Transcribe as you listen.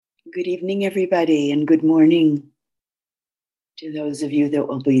Good evening, everybody, and good morning to those of you that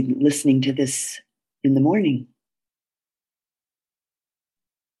will be listening to this in the morning.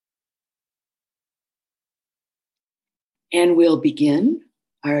 And we'll begin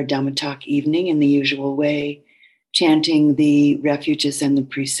our Dhamma talk evening in the usual way, chanting the refuges and the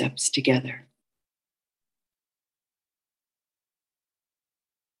precepts together.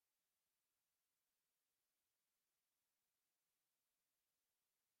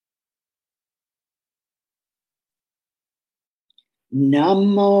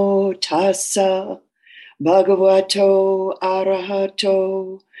 Namo tassa bhagavato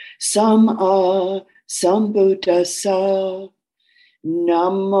arahato samma sambuddhassa.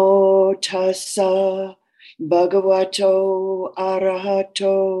 Namo tassa bhagavato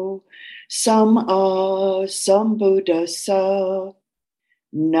arahato samma sambuddhassa.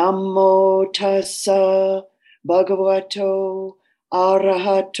 Namo tassa bhagavato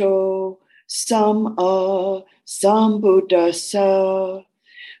arahato samma sambuddhassa.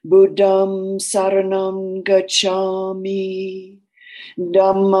 Buddham saranam gacchami.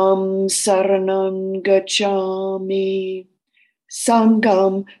 Dhammam saranam gacchami.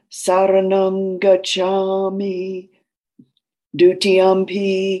 Sangham saranam gacchami.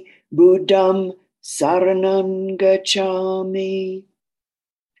 Dutiyampi Buddham saranam gacchami.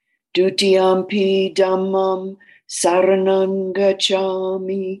 Dutiyampi Dhammam saranam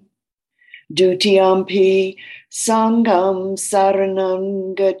gacchami. Dutiyampi Sangham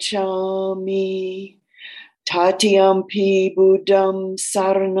saranam gacchami. Tatiyampi Buddham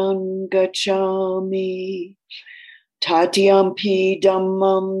saranam gacchami. Tatiyampi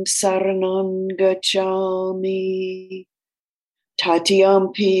Dhammam saranam gacchami.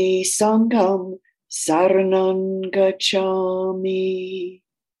 Tatiyampi Sangham saranam gacchami.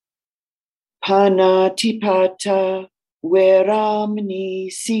 Panatipata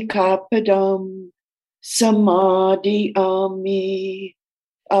Veramani Sikapadam Samadhiyami.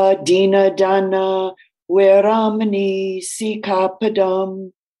 Adinadana Veramani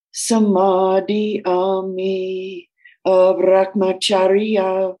Sikapadam Samadhiyami.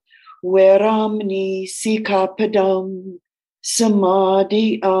 Brahmacharya Veramani Sikapadam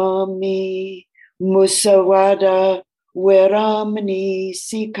Samadhiyami. Musawada Veramani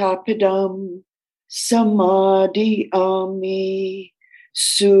Sikapadam Samadhiyami.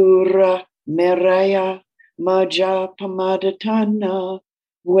 Sura Meraya Maja Pamadatana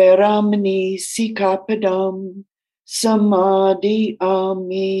Veramani Sikapadam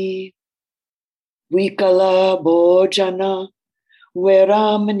Samadhiyami. Vikala Bhojana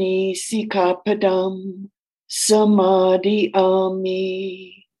Veramani Sikapadam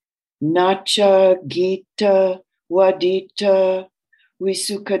Samadhiyami. Nacha Gita Wadita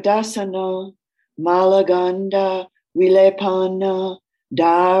Visukadasana Malaganda Vilepana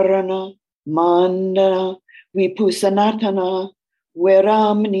Dharana Mandana Vipusanatana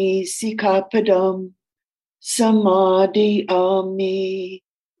Veramani Sikapadam Samadhiyami.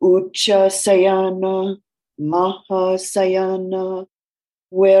 Ucha Sayana Mahasayana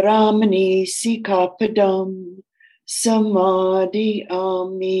Veramani Sikapadam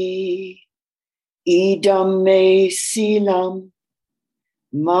Samadhiyami. Idam me silam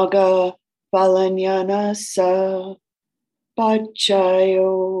maga palanyana sa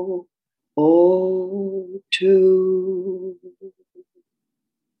pachayo tu.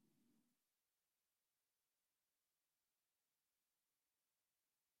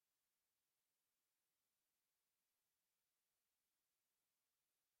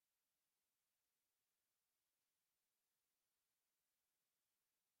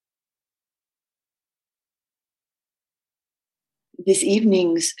 This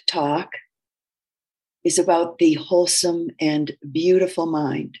evening's talk is about the wholesome and beautiful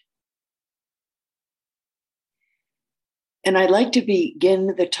mind. And I'd like to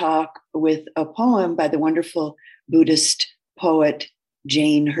begin the talk with a poem by the wonderful Buddhist poet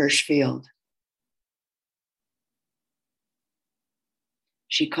Jane Hirschfield.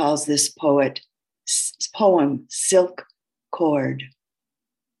 She calls this poem Silk Cord.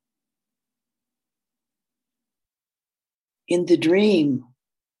 In the dream,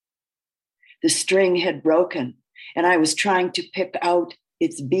 the string had broken, and I was trying to pick out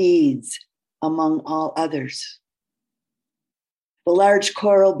its beads among all others. The large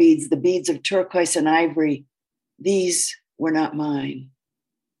coral beads, the beads of turquoise and ivory, these were not mine.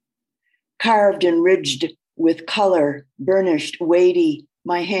 Carved and ridged with color, burnished, weighty,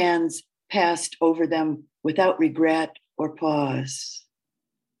 my hands passed over them without regret or pause.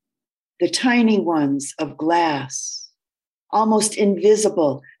 The tiny ones of glass, almost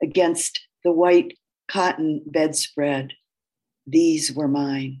invisible against the white cotton bedspread, these were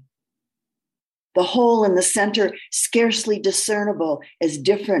mine. The hole in the center scarcely discernible as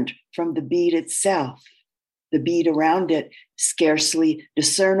different from the bead itself. The bead around it scarcely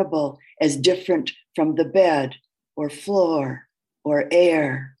discernible as different from the bed or floor or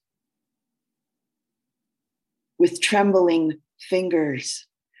air. With trembling fingers,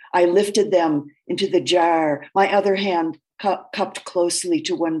 I lifted them into the jar, my other hand cupped closely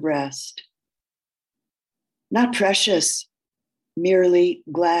to one breast. Not precious, merely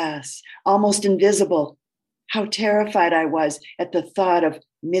glass, almost invisible. How terrified I was at the thought of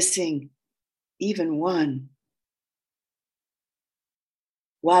missing even one.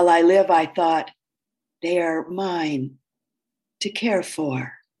 While I live, I thought, they are mine to care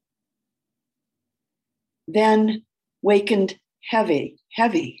for. Then wakened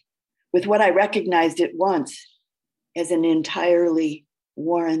heavy, with what I recognized at once as an entirely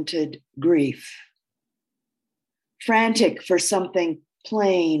warranted grief. Frantic for something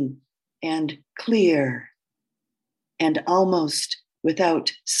plain and clear and almost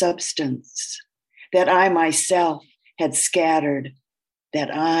without substance that I myself had scattered, that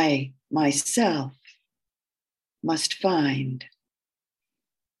I myself must find.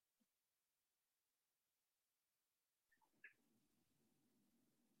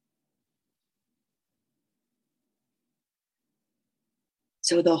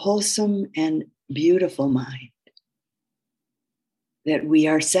 So the wholesome and beautiful mind that we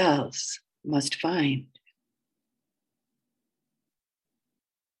ourselves must find,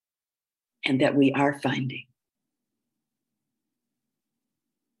 and that we are finding.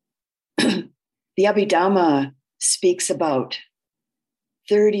 The Abhidhamma speaks about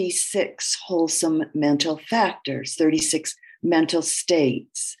 36 wholesome mental factors, 36 mental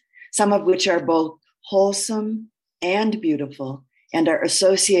states, some of which are both wholesome and beautiful and are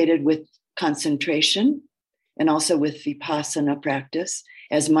associated with concentration and also with vipassana practice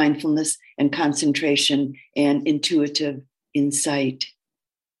as mindfulness and concentration and intuitive insight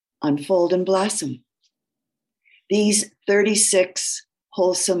unfold and blossom. These 36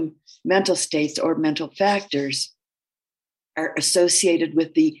 wholesome mental states or mental factors are associated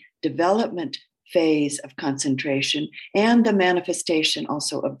with the development phase of concentration and the manifestation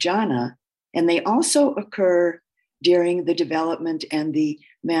also of jhana, and they also occur during the development and the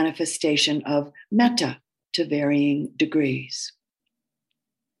manifestation of metta to varying degrees.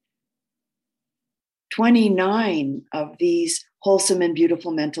 29 of these wholesome and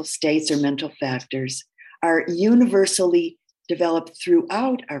beautiful mental states or mental factors are universally developed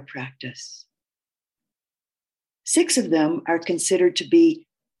throughout our practice. 6 of them are considered to be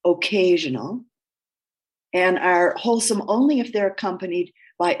occasional and are wholesome only if they're accompanied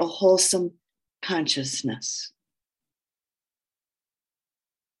by a wholesome consciousness.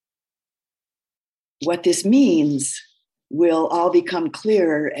 What this means will all become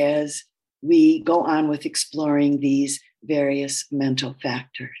clearer as we go on with exploring these various mental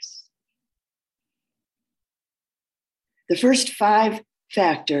factors. The first 5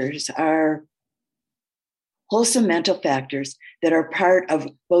 factors are wholesome mental factors that are part of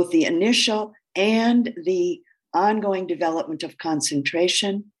both the initial and the ongoing development of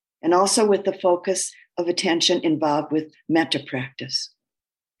concentration, and also with the focus of attention involved with metta practice.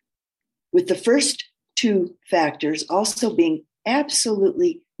 With the first 2 factors also being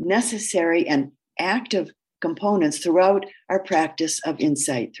absolutely necessary and active components throughout our practice of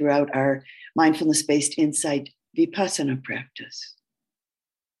insight, throughout our mindfulness-based insight vipassana practice.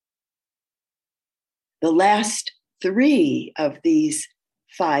 The last 3 of these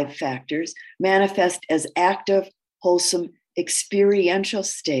 5 factors manifest as active, wholesome, experiential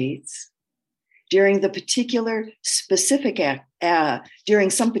states during some particular specific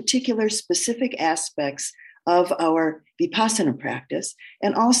aspects of our vipassana practice,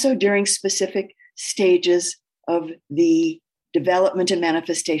 and also during specific stages of the development and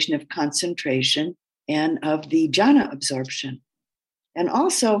manifestation of concentration and of the jhana absorption, and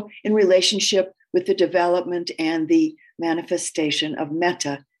also in relationship with the development and the manifestation of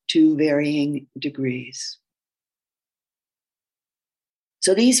metta to varying degrees.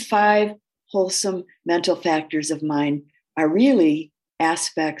 So these 5 wholesome mental factors of mind are really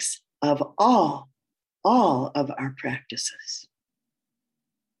aspects of all of our practices.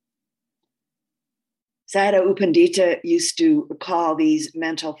 Sayadaw U Pandita used to call these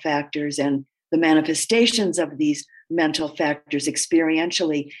mental factors and the manifestations of these mental factors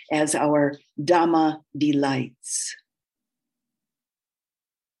experientially as our Dhamma delights.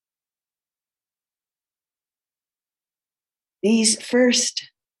 These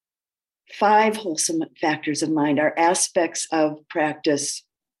first 5 wholesome factors of mind are aspects of practice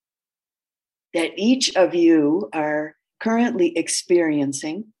that each of you are currently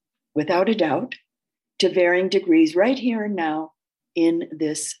experiencing, without a doubt, to varying degrees right here and now in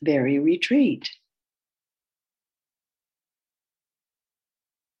this very retreat.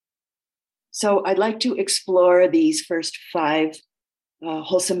 So I'd like to explore these first 5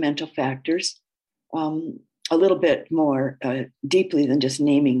 wholesome mental factors a little bit more deeply than just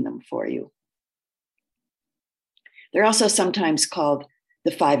naming them for you. They're also sometimes called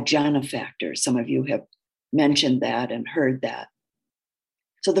the 5 jhana factors. Some of you have mentioned that and heard that.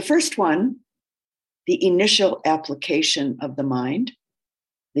 So the first one, the initial application of the mind.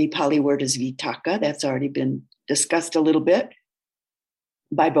 The Pali word is vitakka. That's already been discussed a little bit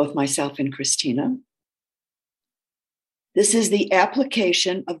by both myself and Christina. This is the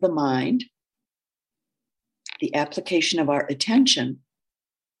application of the mind, the application of our attention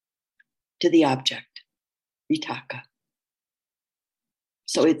to the object, vitakka.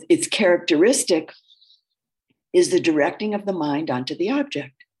 So its characteristic is the directing of the mind onto the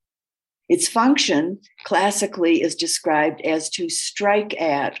object. Its function classically is described as to strike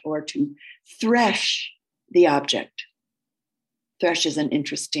at or to thresh the object. Thresh is an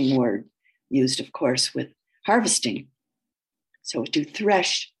interesting word used, of course, with harvesting. So to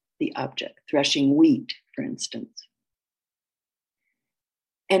thresh the object, threshing wheat, for instance.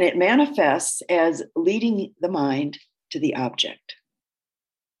 And it manifests as leading the mind to the object.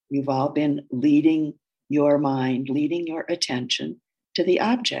 You've all been leading your mind, leading your attention to the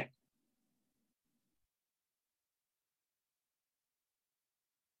object.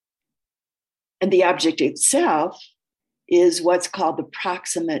 And the object itself is what's called the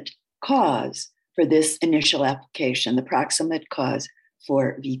proximate cause for this initial application, the proximate cause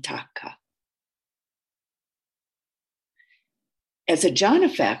for vitakka. As a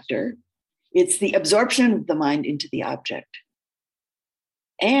jhana factor, it's the absorption of the mind into the object.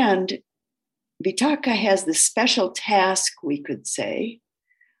 And vitakka has the special task, we could say,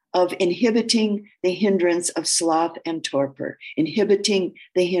 of inhibiting the hindrance of sloth and torpor, inhibiting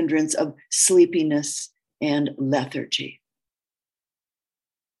the hindrance of sleepiness and lethargy.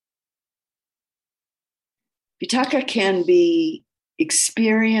 Vitakka can be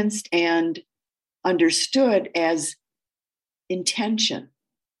experienced and understood as intention,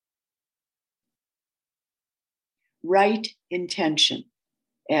 right intention,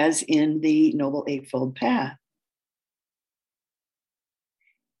 as in the Noble Eightfold Path.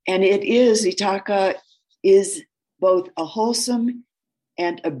 And vitakka is both a wholesome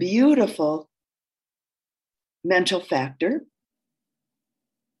and a beautiful mental factor.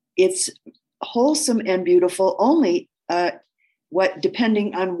 It's wholesome and beautiful only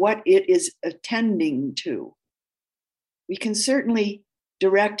depending on what it is attending to. We can certainly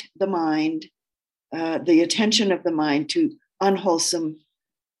direct the mind, the attention of the mind to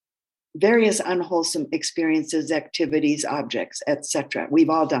various unwholesome experiences, activities, objects, etc. We've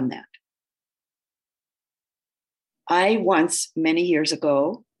all done that. I once, many years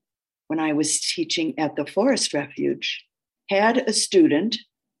ago, when I was teaching at the Forest Refuge, had a student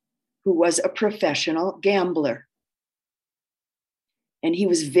who was a professional gambler. And he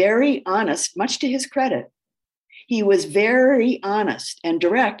was very honest, much to his credit. He was very honest and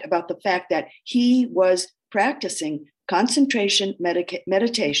direct about the fact that he was practicing concentration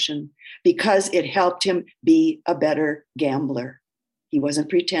meditation because it helped him be a better gambler. He wasn't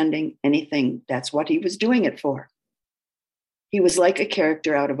pretending anything. That's what he was doing it for. He was like a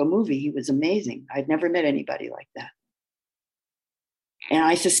character out of a movie. He was amazing. I'd never met anybody like that. And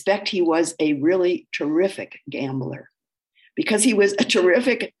I suspect he was a really terrific gambler because he was a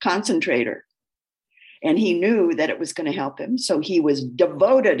terrific concentrator. And he knew that it was going to help him. So he was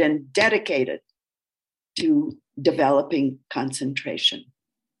devoted and dedicated to developing concentration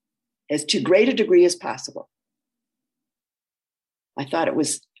as to great a degree as possible. I thought it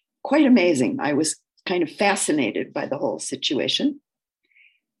was quite amazing. I was kind of fascinated by the whole situation.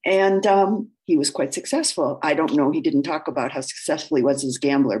 And he was quite successful. I don't know, he didn't talk about how successful he was as a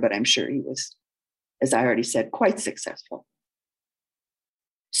gambler, but I'm sure he was, as I already said, quite successful.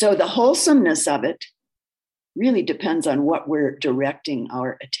 So the wholesomeness of it really depends on what we're directing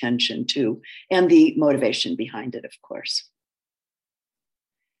our attention to and the motivation behind it, of course.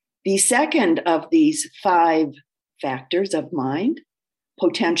 The second of these 5 factors of mind,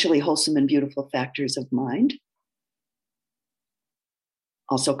 potentially wholesome and beautiful factors of mind,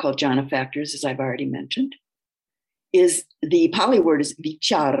 also called jhana factors, as I've already mentioned, is the Pali word is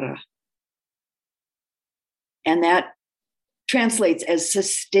vichara. And that translates as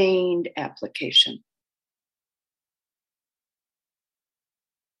sustained application.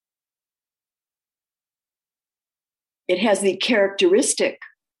 It has the characteristic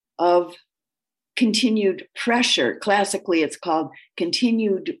of continued pressure. Classically, it's called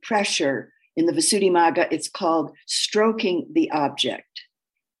continued pressure In the Visuddhimagga, it's called stroking the object,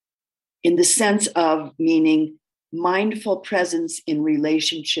 in the sense of meaning mindful presence in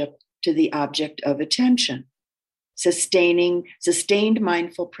relationship to the object of attention, sustained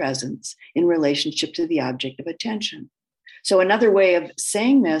mindful presence in relationship to the object of attention. So another way of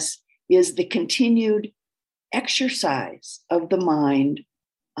saying this is the continued exercise of the mind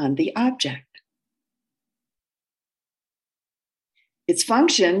on the object. Its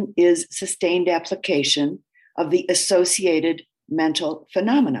function is sustained application of the associated mental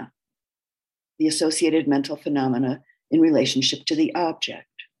phenomena in relationship to the object.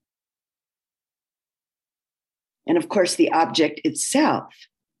 And of course, the object itself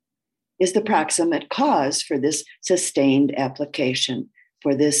is the proximate cause for this sustained application,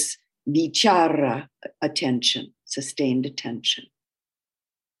 for this vichara attention, sustained attention.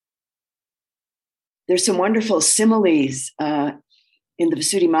 There's some wonderful similes in the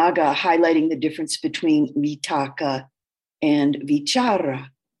Visuddhimagga highlighting the difference between vitaka and vichara.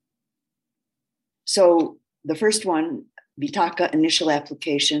 So the first one, vitaka, initial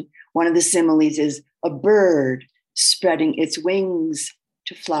application, one of the similes is a bird spreading its wings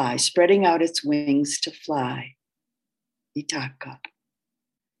to fly, spreading out its wings to fly. Vitaka.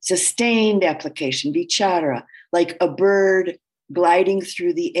 Sustained application, vichara, like a bird gliding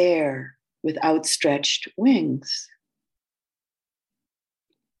through the air with outstretched wings.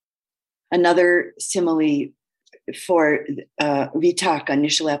 Another simile for vitaka,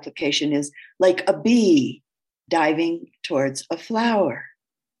 initial application, is like a bee diving towards a flower.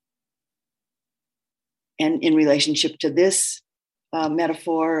 And in relationship to this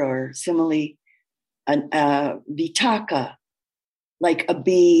metaphor or simile, vitaka, like a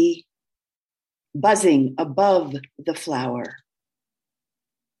bee buzzing above the flower.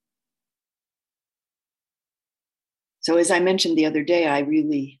 So as I mentioned the other day,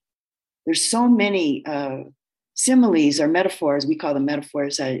 there's so many similes or metaphors. We call them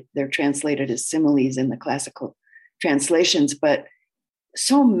metaphors. They're translated as similes in the classical translations, but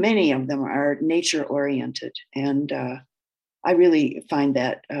so many of them are nature-oriented. And I really find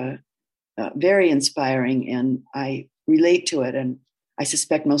that very inspiring, and I relate to it. And I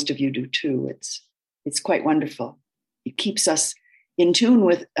suspect most of you do too. It's quite wonderful. It keeps us in tune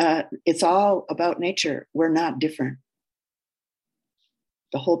with, it's all about nature. We're not different.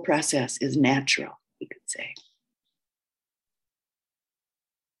 The whole process is natural, we could say.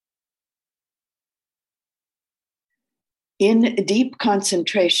 In deep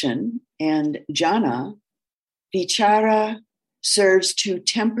concentration and jhana, vichara serves to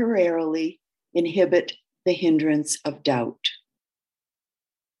temporarily inhibit the hindrance of doubt.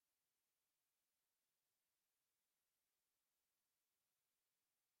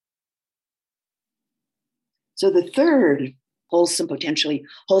 So the third wholesome, potentially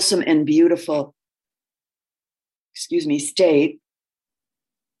wholesome and beautiful, state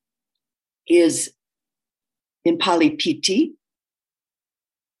is in Pali piti.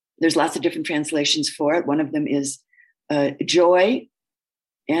 There's lots of different translations for it. One of them is joy.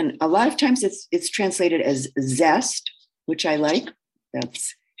 And a lot of times it's translated as zest, which I like. That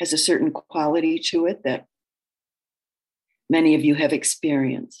has a certain quality to it that many of you have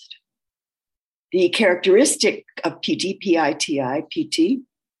experienced. The characteristic of piti, P-I-T-I, piti,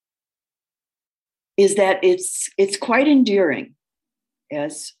 is that it's quite enduring,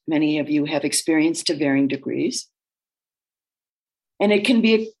 as many of you have experienced to varying degrees. And it can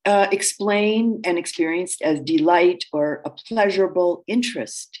be explained and experienced as delight or a pleasurable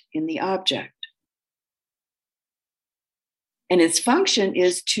interest in the object. And its function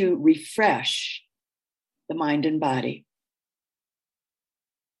is to refresh the mind and body.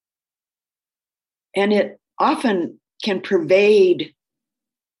 And it often can pervade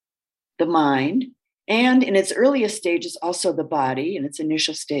the mind, and in its earliest stages, also the body, in its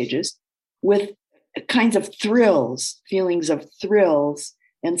initial stages, with kinds of thrills, feelings of thrills.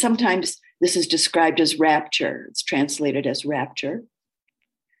 And sometimes this is described as rapture. It's translated as rapture.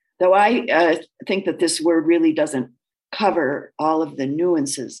 Though I think that this word really doesn't cover all of the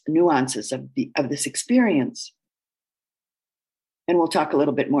nuances of this experience. And we'll talk a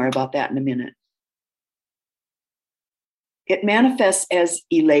little bit more about that in a minute. It manifests as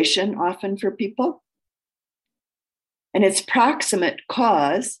elation often for people. And its proximate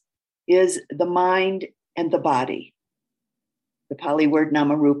cause is the mind and the body. The Pali word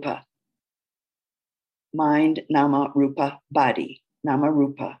nama-rupa. Mind, nama-rupa, body,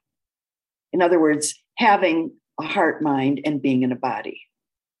 nama-rupa. In other words, having a heart, mind, and being in a body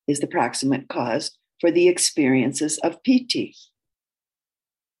is the proximate cause for the experiences of piti.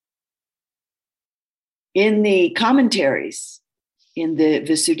 In the commentaries in the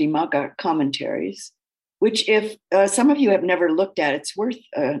Visuddhimagga commentaries, which if some of you have never looked at, it's worth,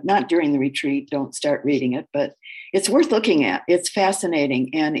 not during the retreat, don't start reading it, but it's worth looking at. It's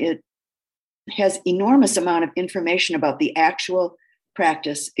fascinating, and it has enormous amount of information about the actual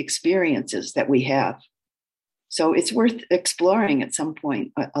practice experiences that we have. So it's worth exploring at some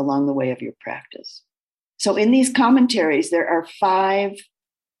point along the way of your practice. So in these commentaries, there are 5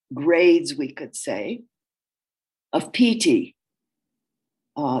 grades, we could say, of piti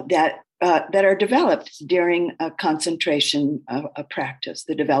that are developed during a concentration a practice,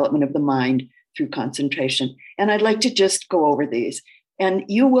 the development of the mind through concentration. And I'd like to just go over these, and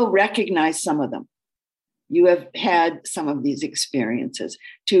you will recognize some of them. You have had some of these experiences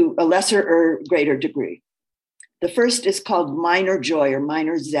to a lesser or greater degree. The first is called minor joy or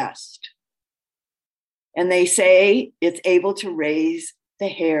minor zest. And they say it's able to raise the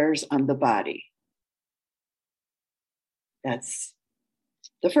hairs on the body. That's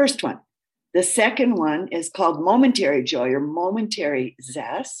the first one. The second one is called momentary joy or momentary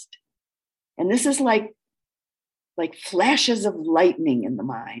zest. And this is like flashes of lightning in the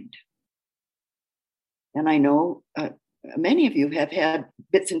mind. And I know many of you have had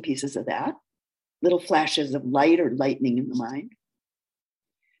bits and pieces of that, little flashes of light or lightning in the mind.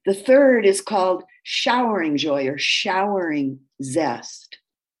 The third is called showering joy or showering zest.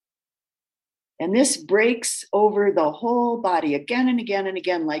 And this breaks over the whole body again and again and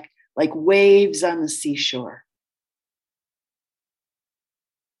again, like waves on the seashore.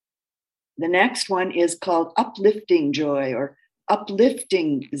 The next one is called uplifting joy or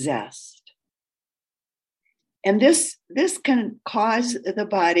uplifting zest. And this can cause the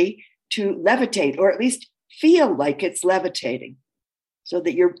body to levitate, or at least feel like it's levitating, so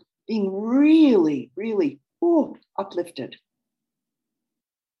that you're being really, really uplifted.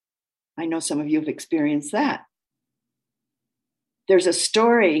 I know some of you have experienced that. There's a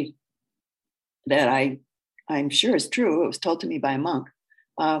story that I'm sure is true. It was told to me by a monk.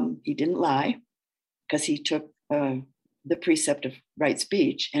 He didn't lie because he took the precept of right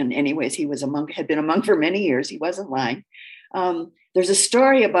speech. And anyways, he was a monk, had been a monk for many years. He wasn't lying. There's a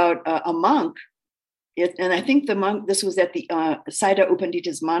story about a monk, and I think the monk, this was at the Saida U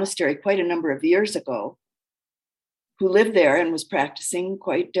Pandita's monastery quite a number of years ago, who lived there and was practicing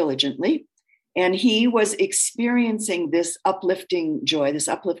quite diligently. And he was experiencing this uplifting joy, this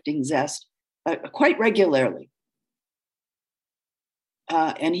uplifting zest quite regularly.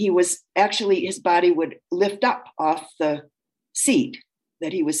 And he was actually, his body would lift up off the seat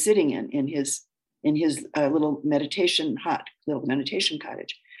that he was sitting in his little meditation hut, little meditation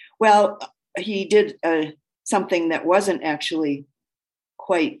cottage. Well, he did something that wasn't actually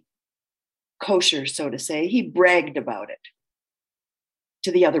quite kosher, so to say. He bragged about it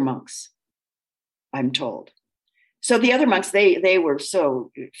to the other monks, I'm told. So the other monks, they were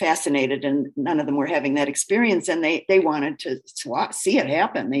so fascinated, and none of them were having that experience, and they wanted to see it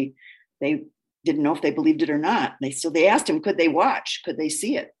happen. They didn't know if they believed it or not. So they asked him, could they watch? Could they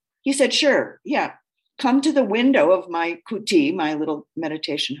see it? He said, sure, yeah. Come to the window of my kuti, my little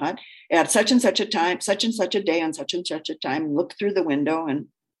meditation hut, at such and such a time, such and such a day, on such and such a time. Look through the window and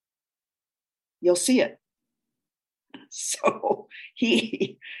you'll see it. So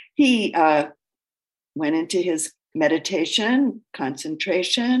he went into his meditation,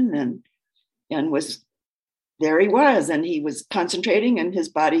 concentration, and was there. He was, and he was concentrating, and his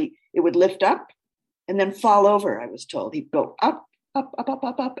body, it would lift up and then fall over. I was told he'd go up, up, up, up,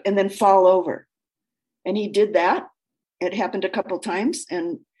 up, up, and then fall over. And he did that. It happened a couple times,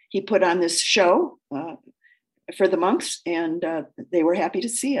 and he put on this show for the monks, and they were happy to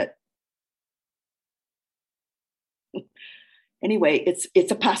see it. Anyway,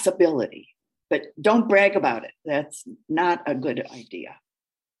 it's a possibility, but don't brag about it. That's not a good idea.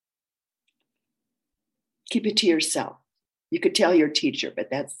 Keep it to yourself. You could tell your teacher, but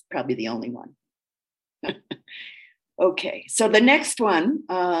that's probably the only one. Okay, so the next one,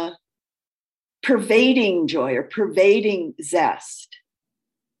 pervading joy or pervading zest.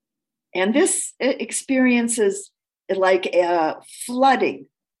 And this experience is like a flooding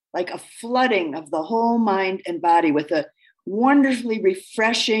of the whole mind and body with a wonderfully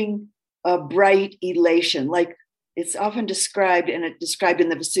refreshing, bright elation. Like it's often described, and it's described in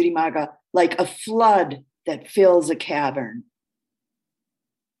the Visuddhimagga, like a flood that fills a cavern.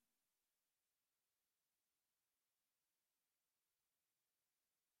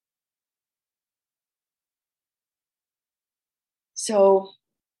 So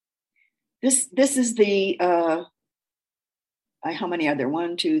this is the, how many are there?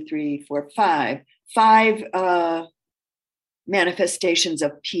 1, 2, 3, 4, 5 manifestations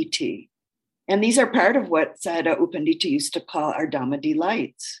of piti. And these are part of what Sayadaw U Pandita used to call our Dhamma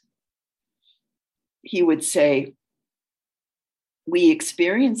delights. He would say, we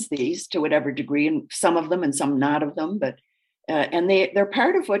experience these to whatever degree, and some of them and some not of them, but and they're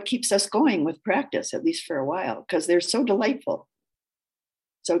part of what keeps us going with practice, at least for a while, because they're so delightful.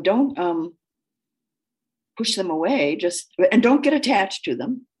 So don't push them away, and don't get attached to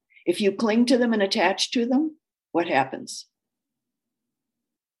them. If you cling to them and attach to them, what happens?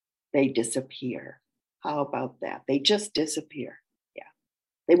 They disappear. How about that? They just disappear. Yeah,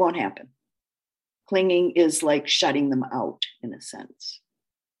 they won't happen. Clinging is like shutting them out in a sense.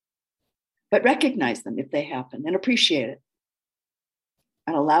 But recognize them if they happen and appreciate it.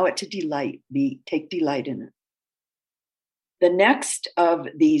 And allow it to take delight in it. The next of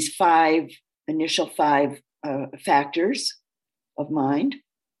these initial five factors of mind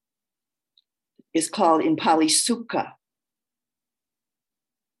is called in Pali sukha.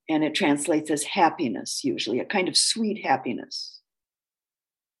 And it translates as happiness, usually, a kind of sweet happiness.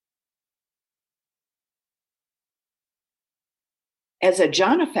 As a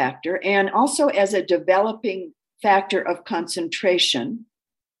jhana factor and also as a developing factor of concentration,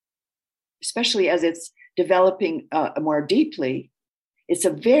 especially as it's developing more deeply, it's a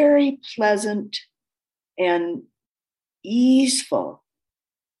very pleasant and easeful,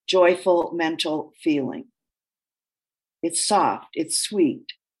 joyful mental feeling. It's soft, it's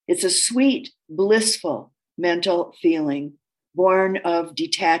sweet. It's a sweet, blissful mental feeling born of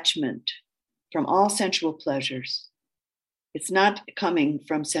detachment from all sensual pleasures. It's not coming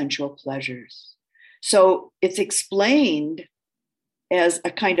from sensual pleasures. So it's explained as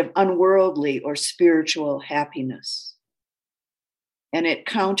a kind of unworldly or spiritual happiness. And it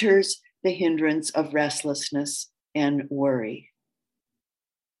counters the hindrance of restlessness and worry.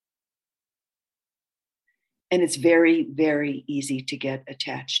 And it's very, very easy to get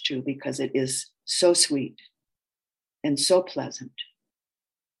attached to because it is so sweet and so pleasant.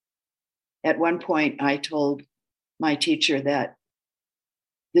 At one point, I told my teacher that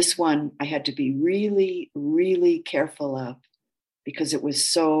this one I had to be really, really careful of because it was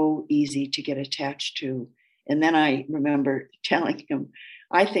so easy to get attached to. And then I remember telling him,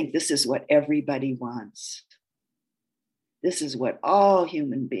 I think this is what everybody wants. This is what all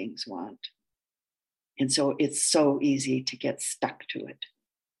human beings want. And so it's so easy to get stuck to it.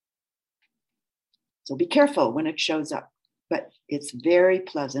 So be careful when it shows up, but it's very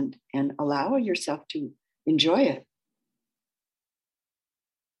pleasant and allow yourself to enjoy it.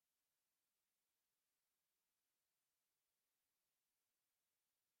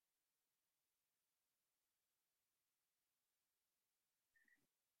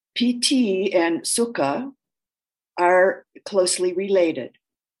 Piti and sukha are closely related,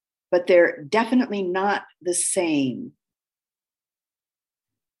 but they're definitely not the same.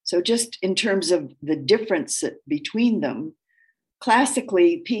 So just in terms of the difference between them,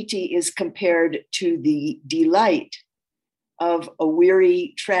 classically, piti is compared to the delight of a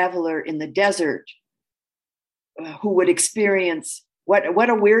weary traveler in the desert who would experience what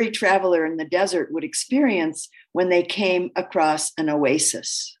a weary traveler in the desert would experience when they came across an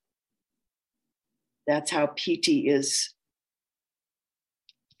oasis. That's how piti is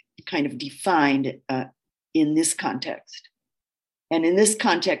kind of defined in this context. And in this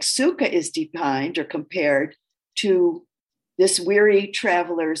context, sukha is defined or compared to this weary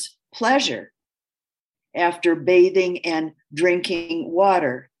traveler's pleasure after bathing and drinking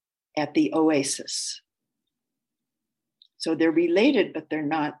water at the oasis. So they're related, but they're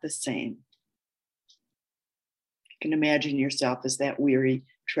not the same. You can imagine yourself as that weary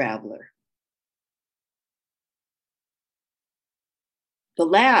traveler. The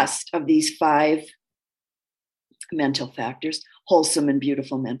last of these five mental factors, wholesome and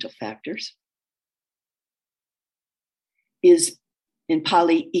beautiful mental factors, is in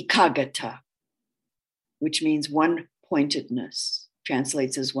Pali ekaggata, which means one-pointedness,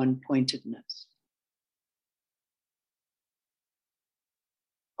 translates as one-pointedness.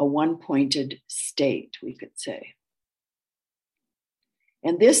 A one-pointed state, we could say.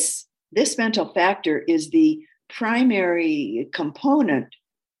 And this mental factor is the primary component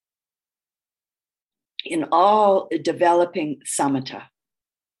in all developing samatha.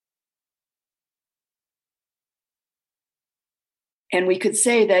 And we could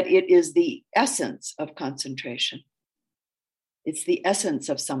say that it is the essence of concentration. It's the essence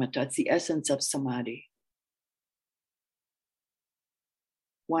of samatha. It's the essence of samadhi.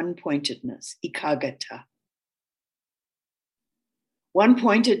 One-pointedness, ekaggata.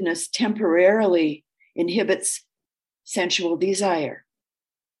 One-pointedness temporarily inhibits sensual desire.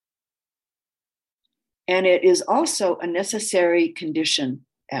 And it is also a necessary condition,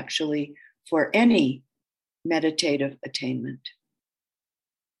 actually, for any meditative attainment.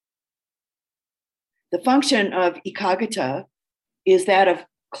 The function of ekaggata is that of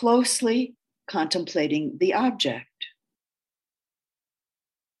closely contemplating the object,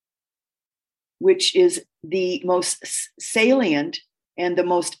 which is the most salient and the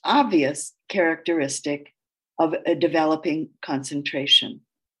most obvious characteristic of a developing concentration,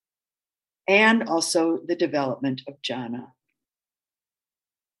 and also the development of jhana.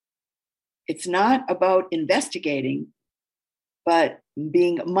 It's not about investigating, but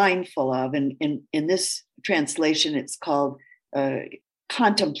being mindful of, and in this translation, it's called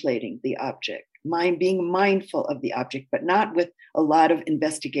contemplating the object, being mindful of the object, but not with a lot of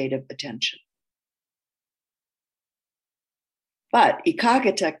investigative attention. But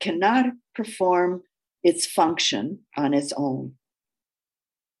ekaggata cannot perform its function on its own.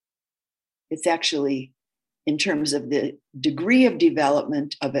 It's actually, in terms of the degree of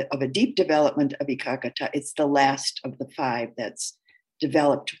development of a deep development of ekaggata, it's the last of the 5 that's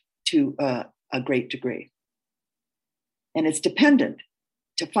developed to a great degree. And it's dependent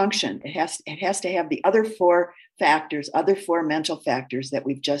to function. It has to have the other 4 factors, other 4 mental factors that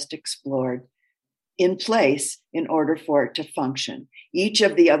we've just explored in place in order for it to function. Each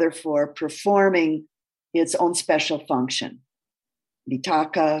of the other 4 performing its own special function.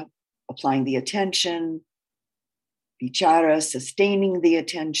 Vitaka, applying the attention. Vichara, sustaining the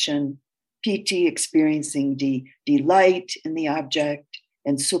attention. Piti, experiencing delight in the object.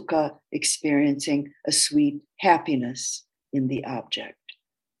 And sukha, experiencing a sweet happiness in the object.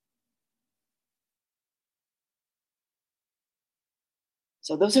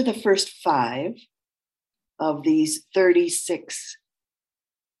 So those are the first 5 of these 36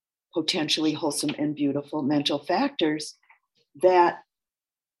 potentially wholesome and beautiful mental factors that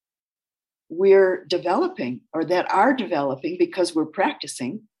we're developing, or that are developing because we're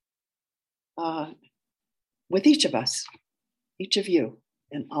practicing with each of us, each of you,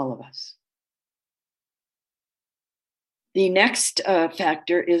 and all of us. The next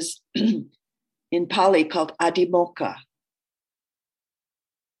factor is in Pali called adhimokkha.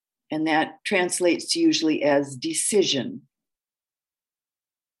 And that translates usually as decision.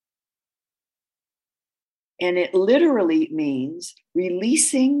 And it literally means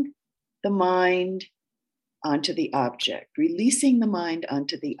releasing the mind onto the object, releasing the mind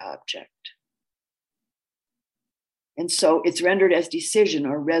onto the object. And so it's rendered as decision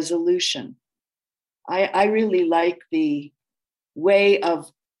or resolution. I really like the way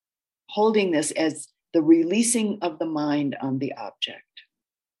of holding this as the releasing of the mind on the object.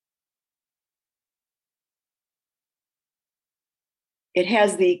 It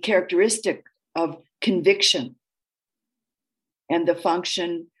has the characteristic of conviction and the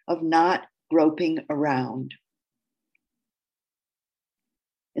function of not groping around.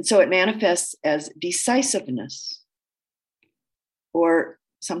 And so it manifests as decisiveness, or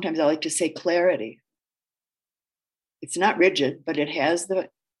sometimes I like to say clarity. It's not rigid, but it has the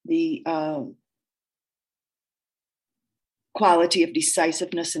quality of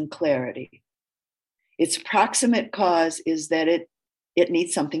decisiveness and clarity. Its proximate cause is that it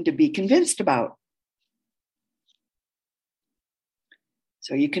needs something to be convinced about.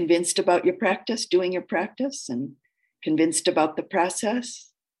 So are you convinced about your practice, doing your practice, and convinced about the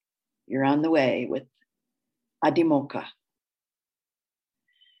process? You're on the way with adhimokkha.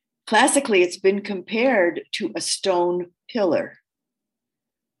 Classically, it's been compared to a stone pillar,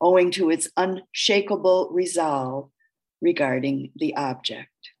 owing to its unshakable resolve regarding the object.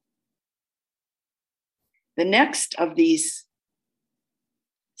 The next of these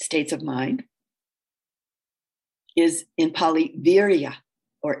states of mind is in Pali virya,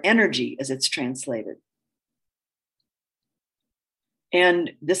 or energy as it's translated.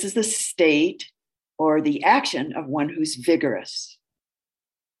 And this is the state or the action of one who's vigorous.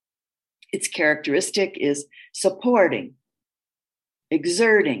 Its characteristic is supporting,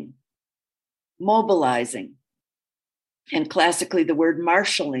 exerting, mobilizing. And classically, the word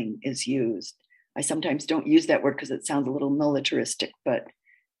marshalling is used. I sometimes don't use that word because it sounds a little militaristic, but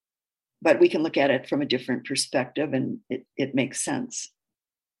we can look at it from a different perspective and it makes sense.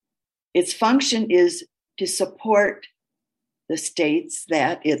 Its function is to support the states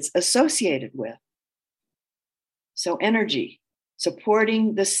that it's associated with. So energy,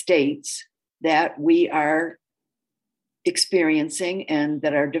 supporting the states that we are experiencing and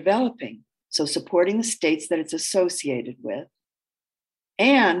that are developing. So supporting the states that it's associated with.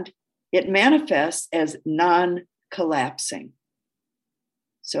 And it manifests as non-collapsing.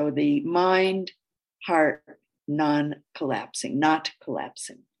 So the mind, heart, non-collapsing, not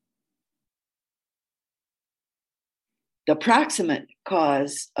collapsing. The proximate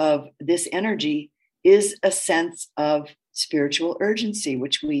cause of this energy is a sense of spiritual urgency,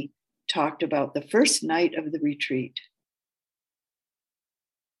 which we talked about the first night of the retreat.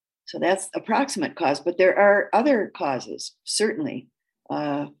 So that's the proximate cause, but there are other causes, certainly.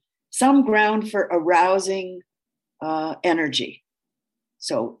 Some ground for arousing energy.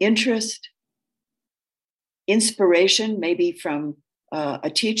 So interest, inspiration, maybe from a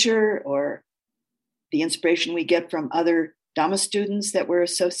teacher, or the inspiration we get from other Dhamma students that we're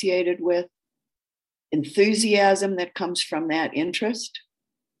associated with, enthusiasm that comes from that interest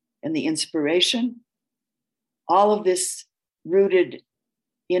and the inspiration. All of this rooted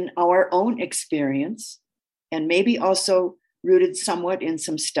in our own experience, and maybe also rooted somewhat in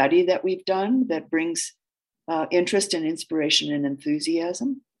some study that we've done that brings interest and inspiration and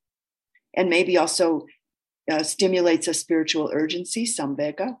enthusiasm, and maybe also stimulates a spiritual urgency,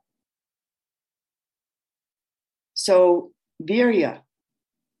 samvega. So virya,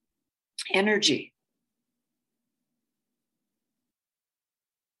 energy,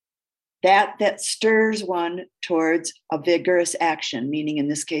 that stirs one towards a vigorous action, meaning in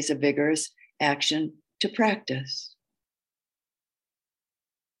this case, a vigorous action to practice.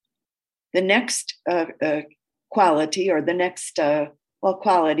 The next quality, or the next,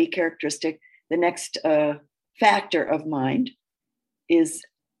 quality, characteristic, the next factor of mind is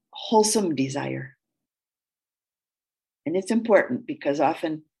wholesome desire. And it's important because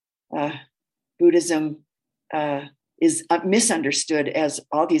often Buddhism is misunderstood as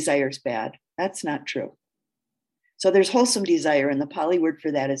all desire is bad. That's not true. So there's wholesome desire, and the Pali word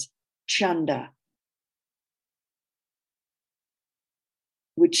for that is chanda,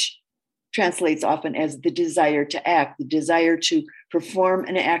 which translates often as the desire to act, the desire to perform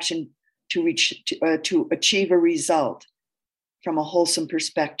an action to achieve a result from a wholesome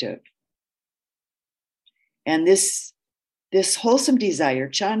perspective. And this wholesome desire,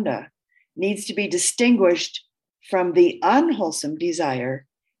 chanda, needs to be distinguished from the unwholesome desire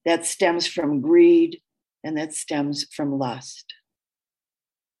that stems from greed and that stems from lust.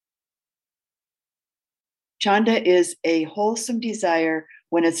 Chanda is a wholesome desire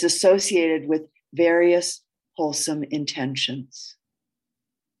when it's associated with various wholesome intentions.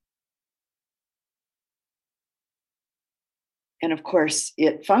 And of course,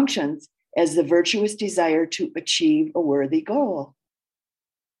 it functions as the virtuous desire to achieve a worthy goal,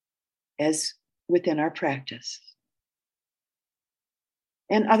 as within our practice,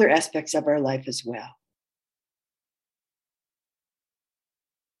 and other aspects of our life as well.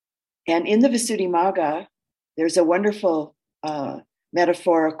 And in the Visuddhimagga, there's a wonderful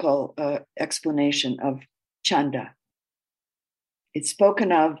metaphorical explanation of chanda. It's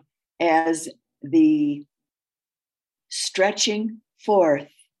spoken of as the stretching forth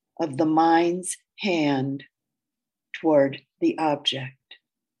of the mind's hand toward the object.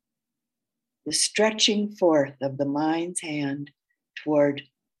 The stretching forth of the mind's hand toward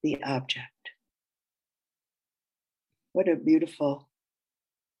the object. What a beautiful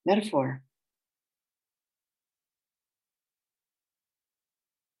metaphor.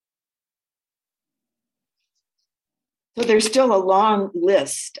 So there's still a long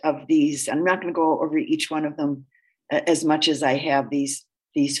list of these. I'm not going to go over each one of them as much as I have these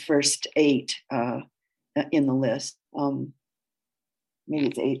first 8 in the list. Maybe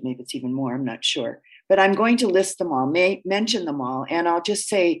it's 8, maybe it's even more, I'm not sure. But I'm going to list them all, mention them all, and I'll just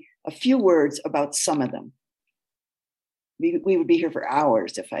say a few words about some of them. We would be here for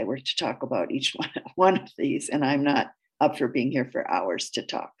hours if I were to talk about each one of these, and I'm not up for being here for hours to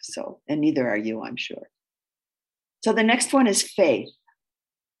talk. So, and neither are you, I'm sure. So the next one is faith.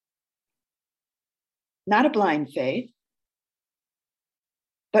 Not a blind faith,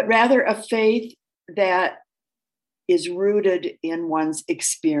 but rather a faith that is rooted in one's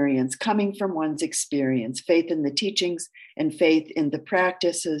experience, coming from one's experience, faith in the teachings and faith in the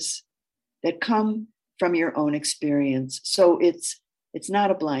practices that come from your own experience. So it's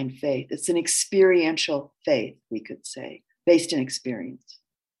not a blind faith. It's an experiential faith, we could say, based in experience.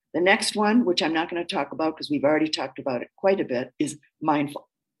 The next one, which I'm not going to talk about because we've already talked about it quite a bit, is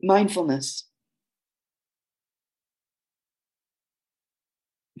mindfulness.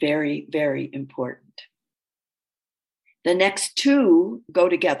 Very, very important. The next 2 go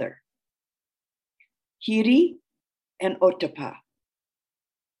together. Hiri and Ottappa.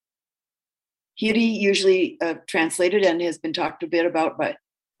 Hiri, usually translated and has been talked a bit about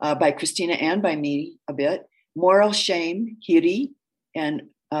by Christina and by me a bit. Moral shame, hiri, and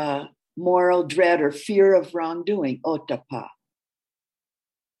moral dread or fear of wrongdoing, Ottappa.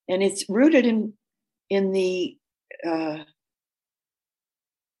 And it's rooted in the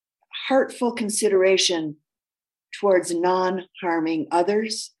heartful consideration towards non-harming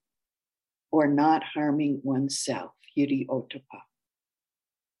others or not harming oneself, hiri ottappa.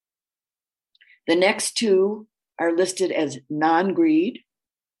 The next two are listed as non-greed,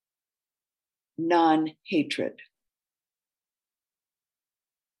 non-hatred.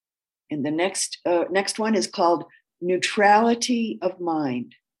 And the next one is called neutrality of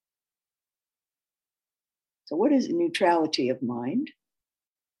mind. So what is neutrality of mind?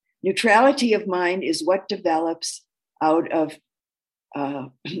 Neutrality of mind is what develops out of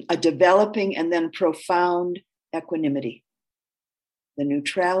a developing and then profound equanimity. The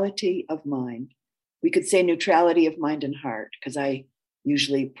neutrality of mind. We could say neutrality of mind and heart, because I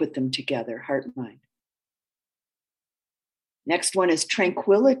usually put them together, heart and mind. Next one is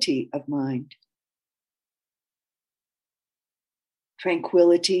tranquility of mind.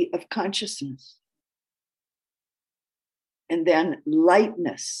 Tranquility of consciousness. And then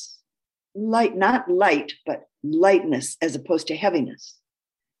lightness. Light, not light, but lightness as opposed to heaviness.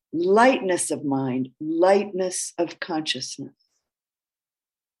 Lightness of mind, lightness of consciousness.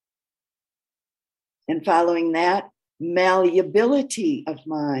 And following that, malleability of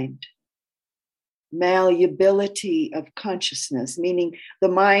mind, malleability of consciousness, meaning the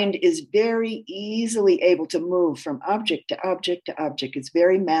mind is very easily able to move from object to object to object. It's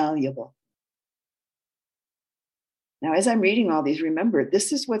very malleable. Now, as I'm reading all these, remember,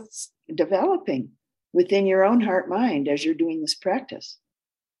 this is what's developing within your own heart mind as you're doing this practice.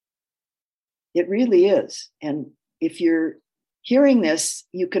 It really is. And if you're hearing this,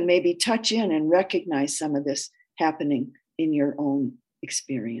 you can maybe touch in and recognize some of this happening in your own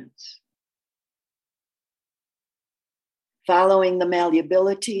experience. Following the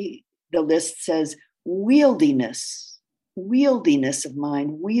malleability, the list says wieldiness of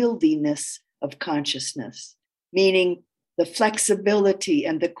mind, wieldiness of consciousness, meaning the flexibility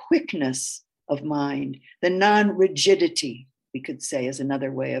and the quickness of mind, the non-rigidity, we could say is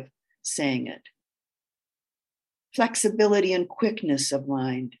another way of saying it. Flexibility and quickness of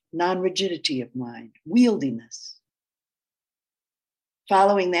mind, non-rigidity of mind, wieldiness.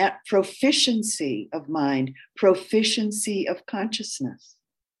 Following that, proficiency of mind, proficiency of consciousness.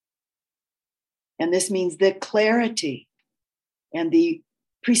 And this means the clarity and the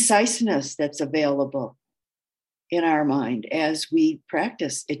preciseness that's available in our mind as we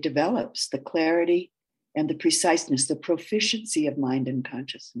practice. It develops the clarity and the preciseness, the proficiency of mind and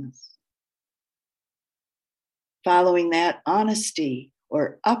consciousness. Following that, honesty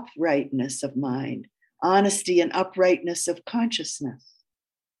or uprightness of mind, honesty and uprightness of consciousness.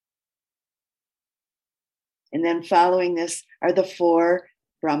 And then following this are the 4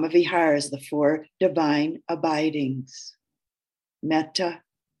 Brahmaviharas, the 4 divine abidings. Metta,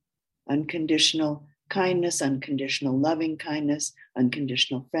 unconditional kindness, unconditional loving kindness,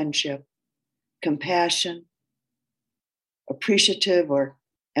 unconditional friendship. Compassion, appreciative or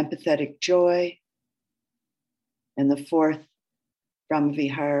empathetic joy. And the 4th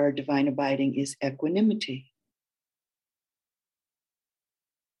Brahmavihara, divine abiding, is equanimity.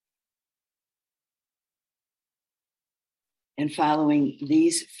 And following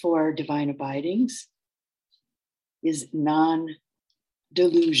these 4 divine abidings is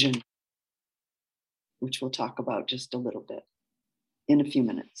non-delusion, which we'll talk about just a little bit in a few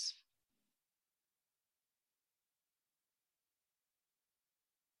minutes.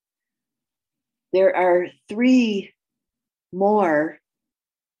 There are 3 more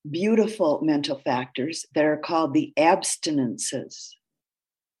beautiful mental factors that are called the abstinences.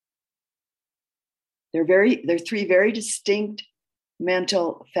 They're 3 very distinct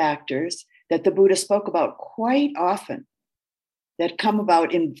mental factors that the Buddha spoke about quite often, that come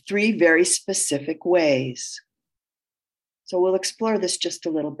about in 3 very specific ways. So we'll explore this just a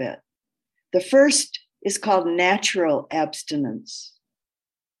little bit. The first is called natural abstinence.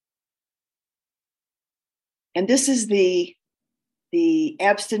 And this is the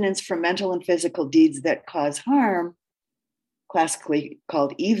abstinence from mental and physical deeds that cause harm, classically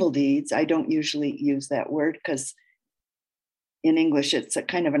called evil deeds. I don't usually use that word because in English it's a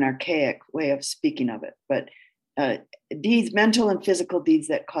kind of an archaic way of speaking of it. But deeds, mental and physical deeds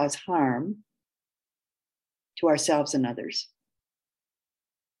that cause harm to ourselves and others.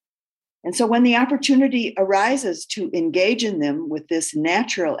 And so when the opportunity arises to engage in them with this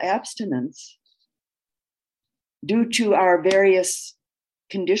natural abstinence, due to our various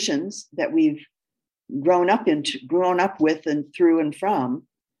conditions that we've grown up with and through and from,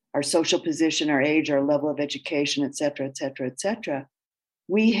 our social position, our age, our level of education, et cetera,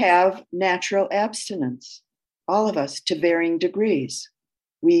 we have natural abstinence, all of us to varying degrees.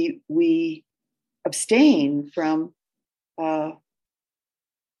 We abstain from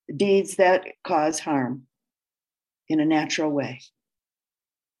deeds that cause harm. in a natural way.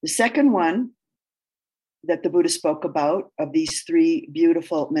 The second one that the Buddha spoke about of these three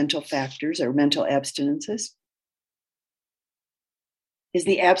beautiful mental factors or mental abstinences is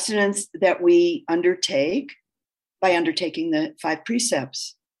the abstinence that we undertake by undertaking the 5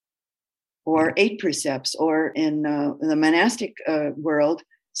 precepts or 8 precepts, or in the monastic world,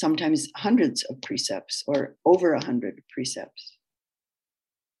 sometimes hundreds of precepts or over 100 precepts.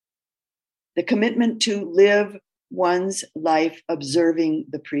 The commitment to live one's life observing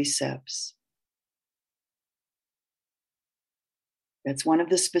the precepts. That's one of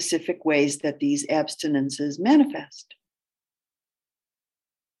the specific ways that these abstinences manifest.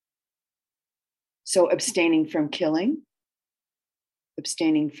 So abstaining from killing,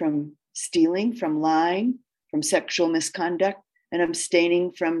 abstaining from stealing, from lying, from sexual misconduct, and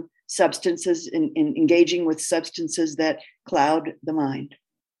abstaining from substances, in engaging with substances that cloud the mind.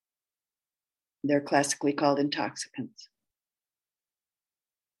 They're classically called intoxicants.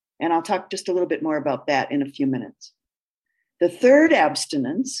 And I'll talk just a little bit more about that in a few minutes. The third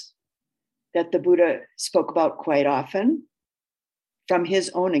abstinence that the Buddha spoke about quite often from his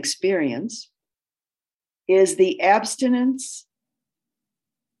own experience is the abstinence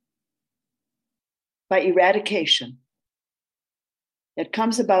by eradication that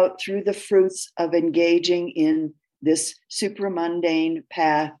comes about through the fruits of engaging in this supramundane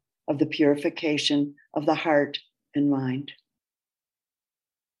path of the purification of the heart and mind.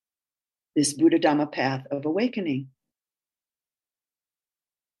 This Buddha Dhamma path of awakening.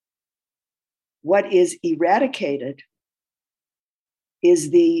 What is eradicated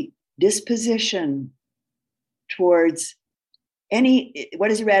is the disposition towards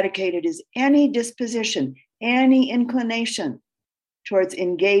what is eradicated is any disposition, any inclination towards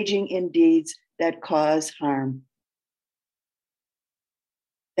engaging in deeds that cause harm.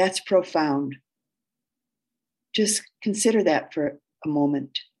 That's profound. Just consider that for a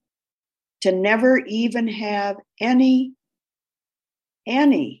moment. To never even have any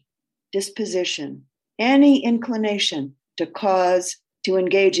disposition, any inclination to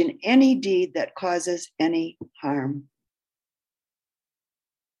engage in any deed that causes any harm.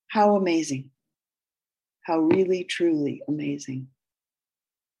 How amazing. How really, truly amazing.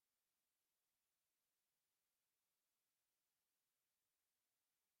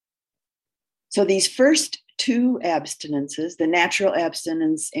 So these first 2 abstinences, the natural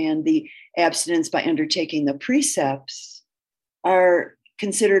abstinence and the abstinence by undertaking the precepts, are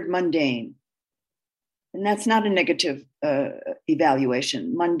considered mundane. And that's not a negative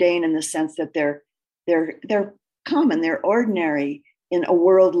evaluation. Mundane in the sense that they're common, they're ordinary in a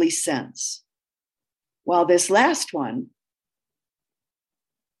worldly sense. While this last one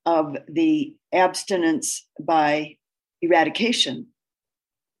of the abstinence by eradication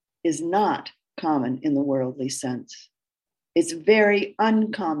is not common in the worldly sense. It's very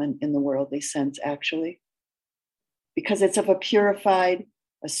uncommon in the worldly sense, actually, because it's of a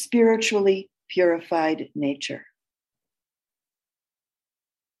spiritually purified nature.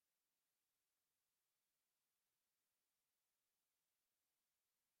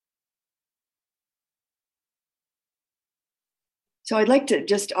 So I'd like to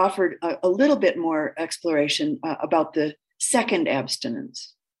just offer a little bit more exploration about the second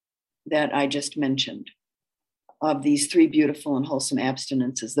abstinence that I just mentioned of these 3 beautiful and wholesome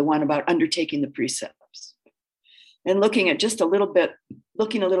abstinences, the one about undertaking the precepts. And looking a little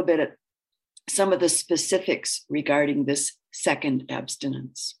bit at some of the specifics regarding this second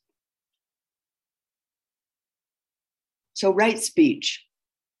abstinence. So right speech.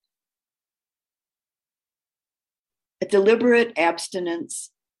 A deliberate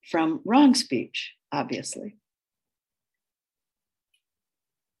abstinence from wrong speech, obviously.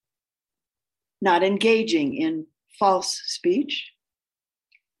 Not engaging in false speech,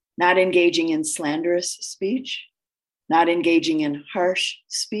 not engaging in slanderous speech, not engaging in harsh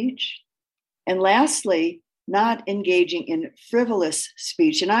speech, and lastly, not engaging in frivolous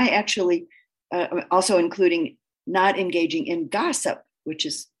speech. And I actually also including not engaging in gossip, which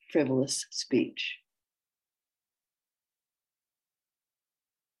is frivolous speech.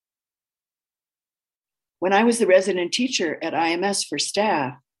 When I was the resident teacher at IMS for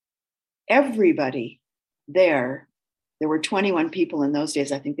staff, everybody there were 21 people in those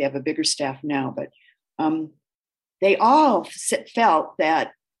days. I think they have a bigger staff now, but they all felt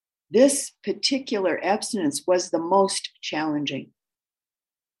that this particular abstinence was the most challenging.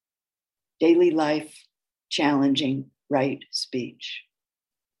 Daily life challenging right speech.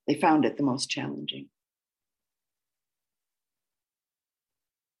 They found it the most challenging.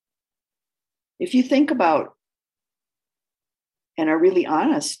 If you think about and are really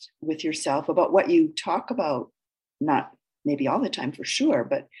honest with yourself about what you talk about not maybe all the time for sure,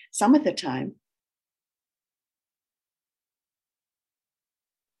 but some of the time.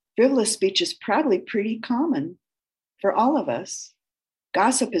 Frivolous speech is probably pretty common for all of us.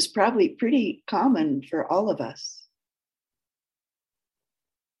 Gossip is probably pretty common for all of us.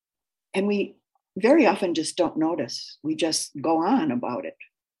 And we very often just don't notice. We just go on about it,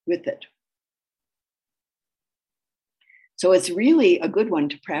 with it. So it's really a good one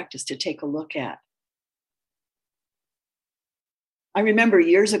to practice, to take a look at. I remember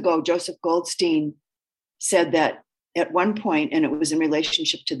years ago, Joseph Goldstein said that at one point, and it was in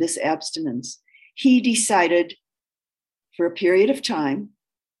relationship to this abstinence, he decided for a period of time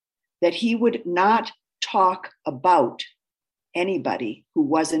that he would not talk about anybody who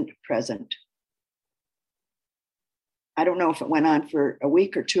wasn't present. I don't know if it went on for a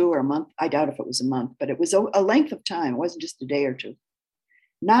week or two or a month. I doubt if it was a month, but it was a length of time. It wasn't just a day or two.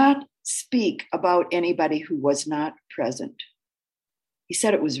 Not speak about anybody who was not present. He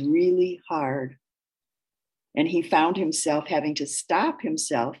said it was really hard. And he found himself having to stop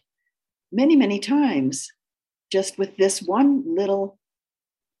himself many, many times just with this one little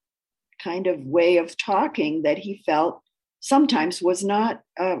kind of way of talking that he felt sometimes was not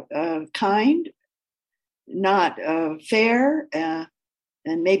kind, not fair, and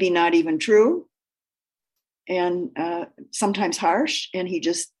maybe not even true, and sometimes harsh. And he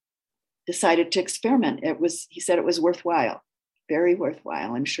just decided to experiment. He said it was worthwhile, very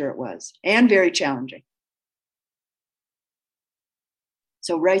worthwhile. I'm sure it was, and very challenging.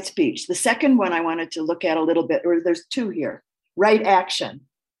 So right speech. The second one I wanted to look at a little bit, or there's two here, right action.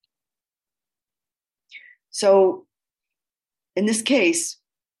 So in this case,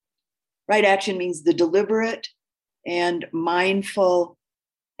 right action means the deliberate and mindful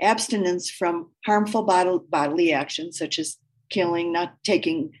abstinence from harmful bodily actions, such as killing, not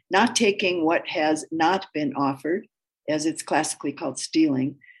taking what has not been offered, as it's classically called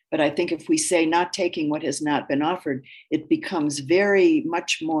stealing. But I think if we say not taking what has not been offered, it becomes very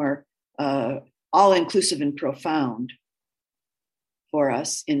much more all-inclusive and profound for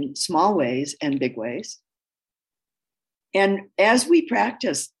us in small ways and big ways. And as we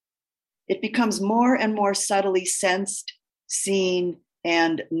practice, it becomes more and more subtly sensed, seen,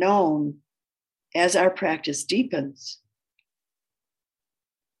 and known as our practice deepens.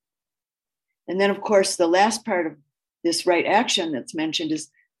 And then, of course, the last part of this right action that's mentioned is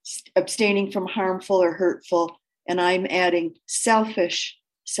abstaining from harmful or hurtful, and I'm adding selfish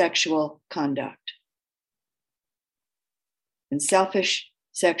sexual conduct. And selfish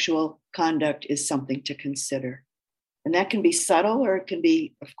sexual conduct is something to consider. And that can be subtle, or it can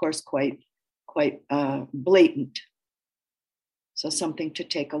be, of course, quite blatant. So something to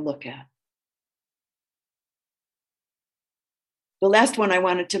take a look at. The last one I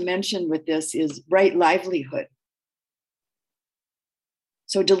wanted to mention with this is right livelihood.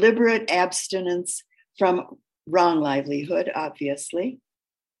 So deliberate abstinence from wrong livelihood, obviously.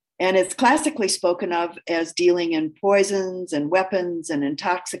 And it's classically spoken of as dealing in poisons and weapons and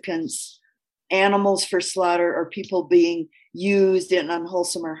intoxicants, animals for slaughter, or people being used in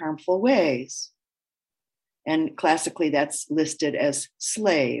unwholesome or harmful ways. And classically, that's listed as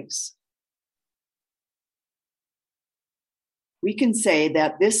slaves. We can say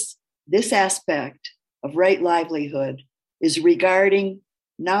that this aspect of right livelihood is regarding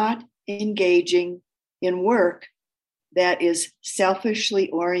not engaging in work that is selfishly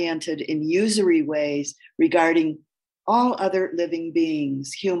oriented in usury ways regarding all other living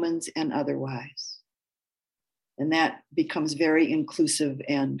beings, humans and otherwise. And that becomes very inclusive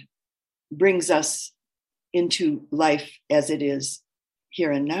and brings us into life as it is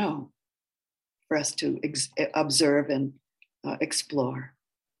here and now for us to observe and explore.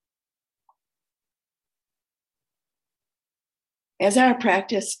 As our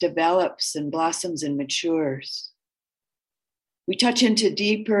practice develops and blossoms and matures, we touch into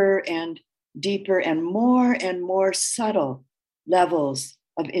deeper and more subtle levels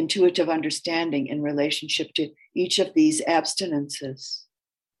of intuitive understanding in relationship to each of these abstinences,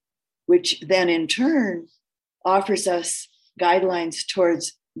 which then in turn offers us guidelines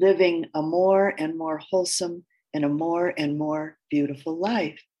towards living a more and more wholesome and a more and more beautiful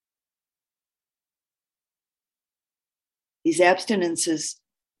life. These abstinences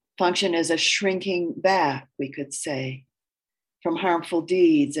function as a shrinking back, we could say, from harmful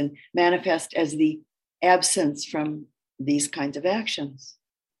deeds and manifest as the absence from these kinds of actions.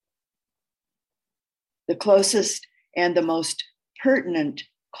 The closest and the most pertinent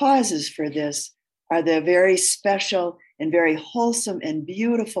causes for this are the very special and very wholesome and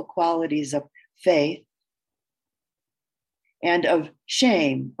beautiful qualities of faith and of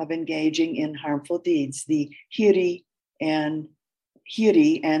shame of engaging in harmful deeds, the hiri and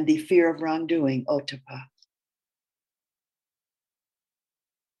the fear of wrongdoing, ottappa.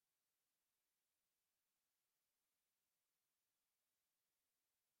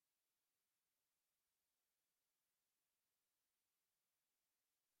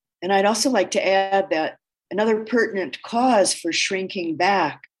 And I'd also like to add that another pertinent cause for shrinking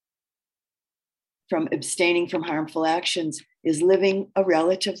back from abstaining from harmful actions is living a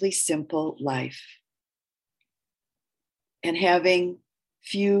relatively simple life and having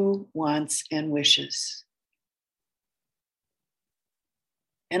few wants and wishes.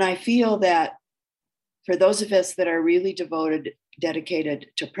 And I feel that for those of us that are really dedicated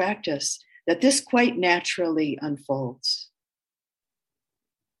to practice, that this quite naturally unfolds.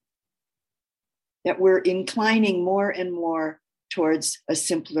 That we're inclining more and more towards a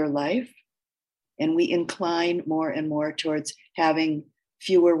simpler life, and we incline more and more towards having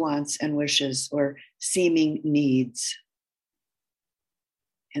fewer wants and wishes or seeming needs.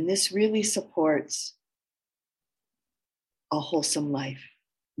 And this really supports a wholesome life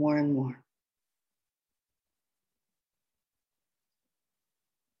more and more.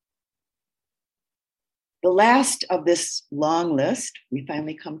 The last of this long list, we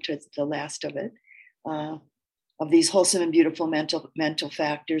finally come to the last of it, of these wholesome and beautiful mental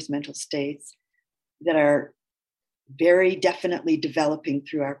factors, mental states that are very definitely developing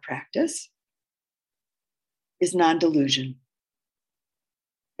through our practice, is non-delusion.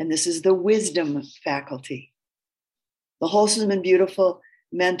 And this is the wisdom faculty, the wholesome and beautiful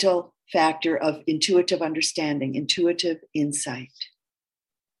mental factor of intuitive understanding, intuitive insight,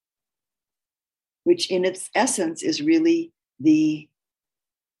 which in its essence is really the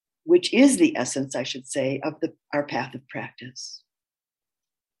essence, I should say, of our path of practice.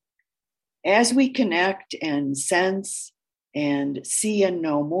 As we connect and sense and see and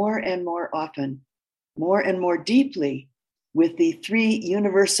know more and more often, more and more deeply with the three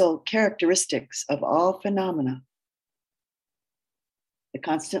universal characteristics of all phenomena, the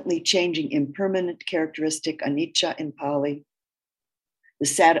constantly changing impermanent characteristic, anicca in Pali,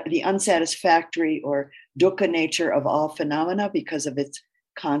 the unsatisfactory or dukkha nature of all phenomena because of its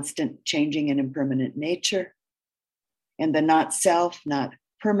constant changing and impermanent nature, and the not self, not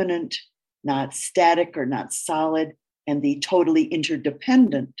permanent, not static or not solid, and the totally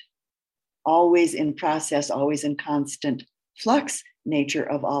interdependent, always in process, always in constant flux nature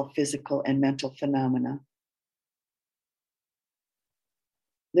of all physical and mental phenomena.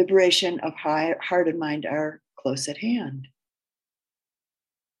 Liberation of heart and mind are close at hand.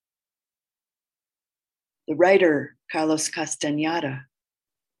 The writer Carlos Castaneda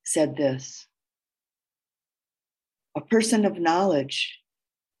said this: a person of knowledge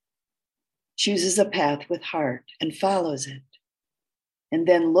chooses a path with heart and follows it, and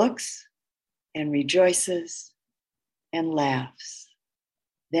then looks and rejoices and laughs,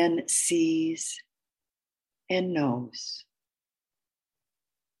 then sees and knows.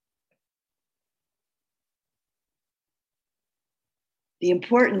 The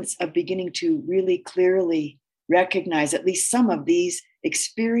importance of beginning to really clearly recognize at least some of these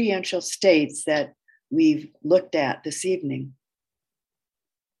experiential states that we've looked at this evening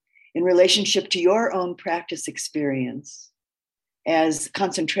in relationship to your own practice experience as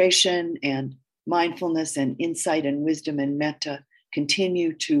concentration and mindfulness and insight and wisdom and metta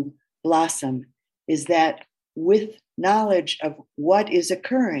continue to blossom, is that with knowledge of what is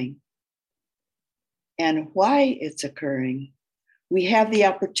occurring and why it's occurring, we have the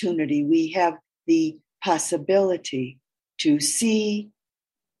opportunity, we have the possibility to see,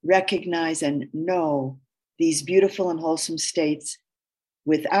 recognize, and know these beautiful and wholesome states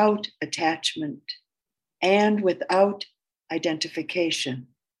without attachment and without identification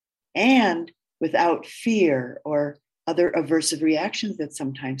and without fear or other aversive reactions that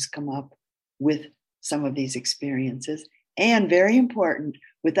sometimes come up with some of these experiences. And very important,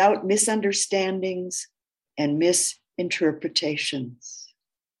 without misunderstandings and misinterpretations,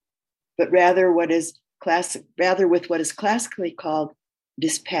 but rather with what is classically called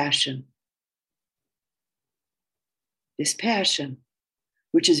dispassion. Dispassion,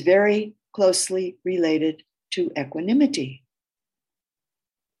 which is very closely related to equanimity.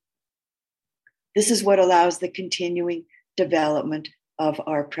 This is what allows the continuing development of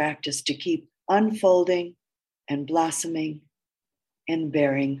our practice to keep unfolding and blossoming and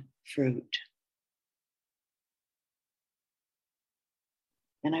bearing fruit.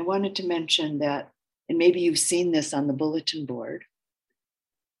 And I wanted to mention that, and maybe you've seen this on the bulletin board,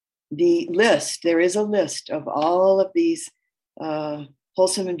 there is a list of all of these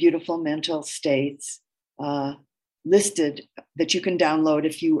wholesome and beautiful mental states listed that you can download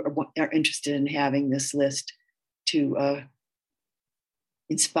if you are interested in having this list to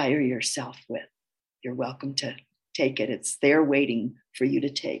inspire yourself with. You're welcome to take it. It's there waiting for you to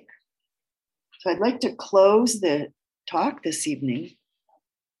take. So I'd like to close the talk this evening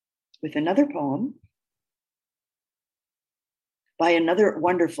with another poem by another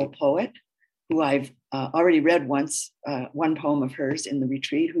wonderful poet who I've already read once, one poem of hers in the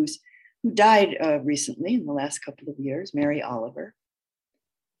retreat, who died recently in the last couple of years, Mary Oliver.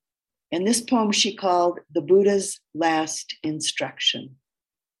 And this poem she called The Buddha's Last Instruction.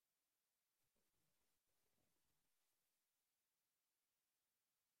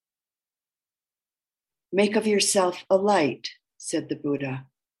 Make of yourself a light, said the Buddha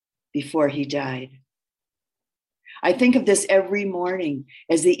before he died. I think of this every morning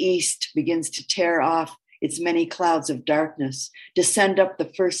as the east begins to tear off its many clouds of darkness, to send up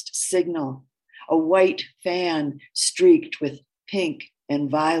the first signal, a white fan streaked with pink and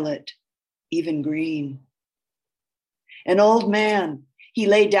violet, even green. An old man, he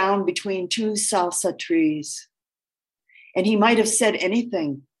lay down between two salsa trees, and he might have said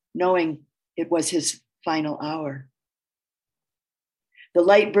anything, knowing it was his final hour. The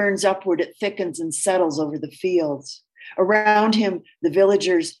light burns upward, it thickens and settles over the fields. Around him, the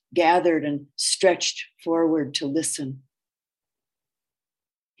villagers gathered and stretched forward to listen.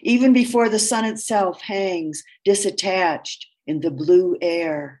 Even before the sun itself hangs disattached in the blue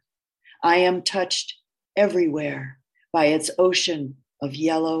air, I am touched everywhere by its ocean of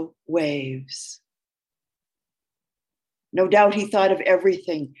yellow waves. No doubt he thought of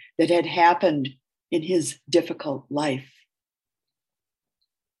everything that had happened in his difficult life.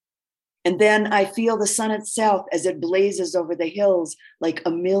 And then I feel the sun itself as it blazes over the hills like a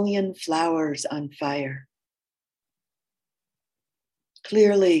million flowers on fire.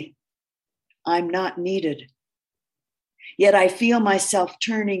 Clearly, I'm not needed. Yet I feel myself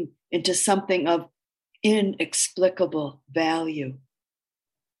turning into something of inexplicable value.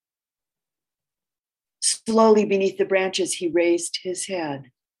 Slowly beneath the branches, he raised his head.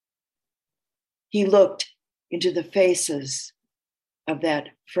 He looked into the faces of that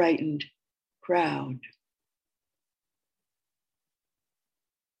frightened crowd.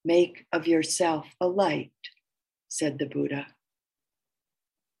 Make of yourself a light, said the Buddha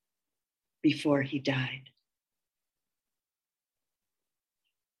before he died.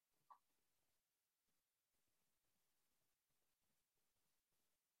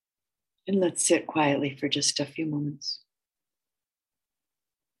 And let's sit quietly for just a few moments.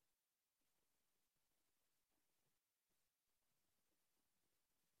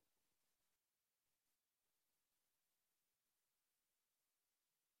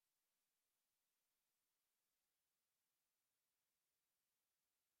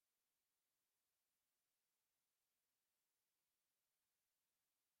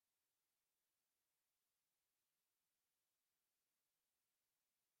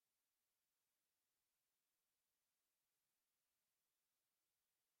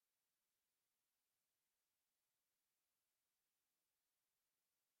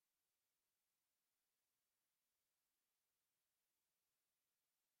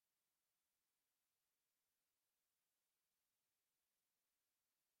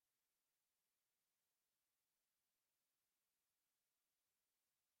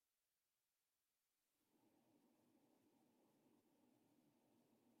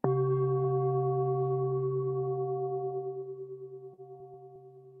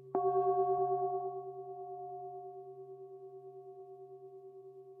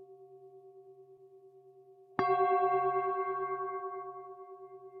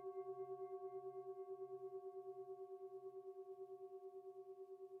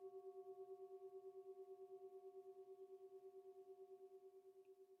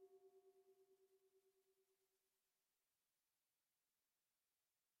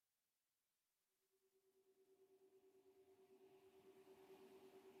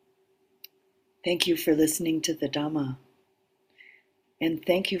 Thank you for listening to the Dhamma, and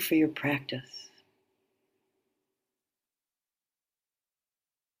thank you for your practice.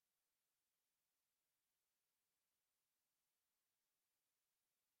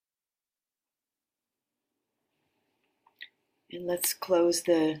 And let's close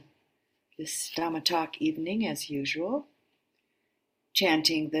this Dhamma talk evening as usual,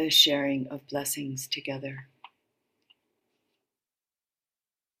 chanting the sharing of blessings together.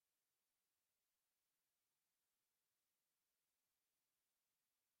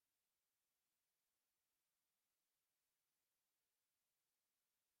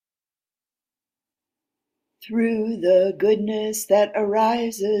 Through the goodness that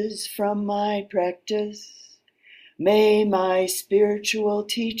arises from my practice, May my spiritual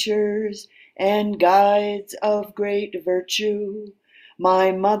teachers and guides of great virtue,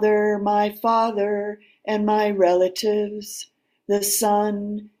 my mother, my father, and my relatives, the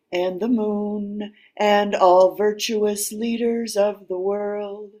sun and the moon, and all virtuous leaders of the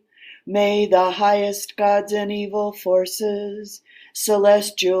world, may the highest gods and evil forces,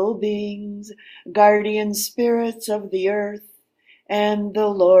 celestial beings, guardian spirits of the earth, and the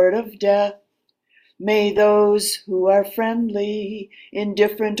Lord of death, may those who are friendly,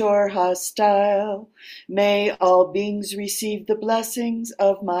 indifferent, or hostile, may all beings receive the blessings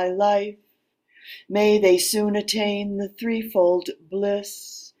of my life. May they soon attain the threefold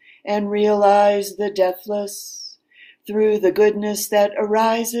bliss and realize the deathless through the goodness that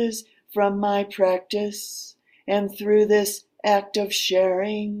arises from my practice and through this act of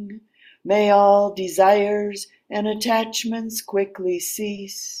sharing. May all desires and attachments quickly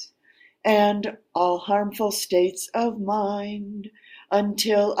cease and all harmful states of mind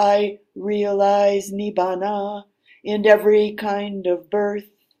until I realize Nibbana in every kind of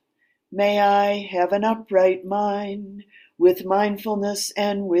birth. May I have an upright mind with mindfulness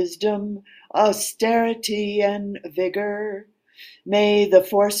and wisdom, austerity and vigor. May the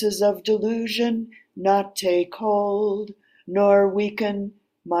forces of delusion not take hold, nor weaken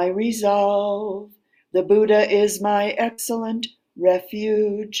my resolve. The Buddha is my excellent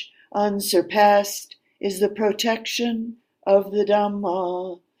refuge. Unsurpassed is the protection of the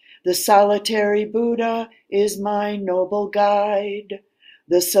Dhamma. The solitary Buddha is my noble guide.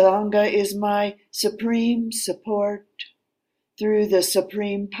 The Sangha is my supreme support. Through the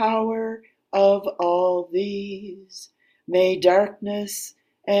supreme power of all these, may darkness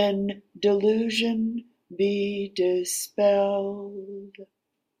and delusion be dispelled.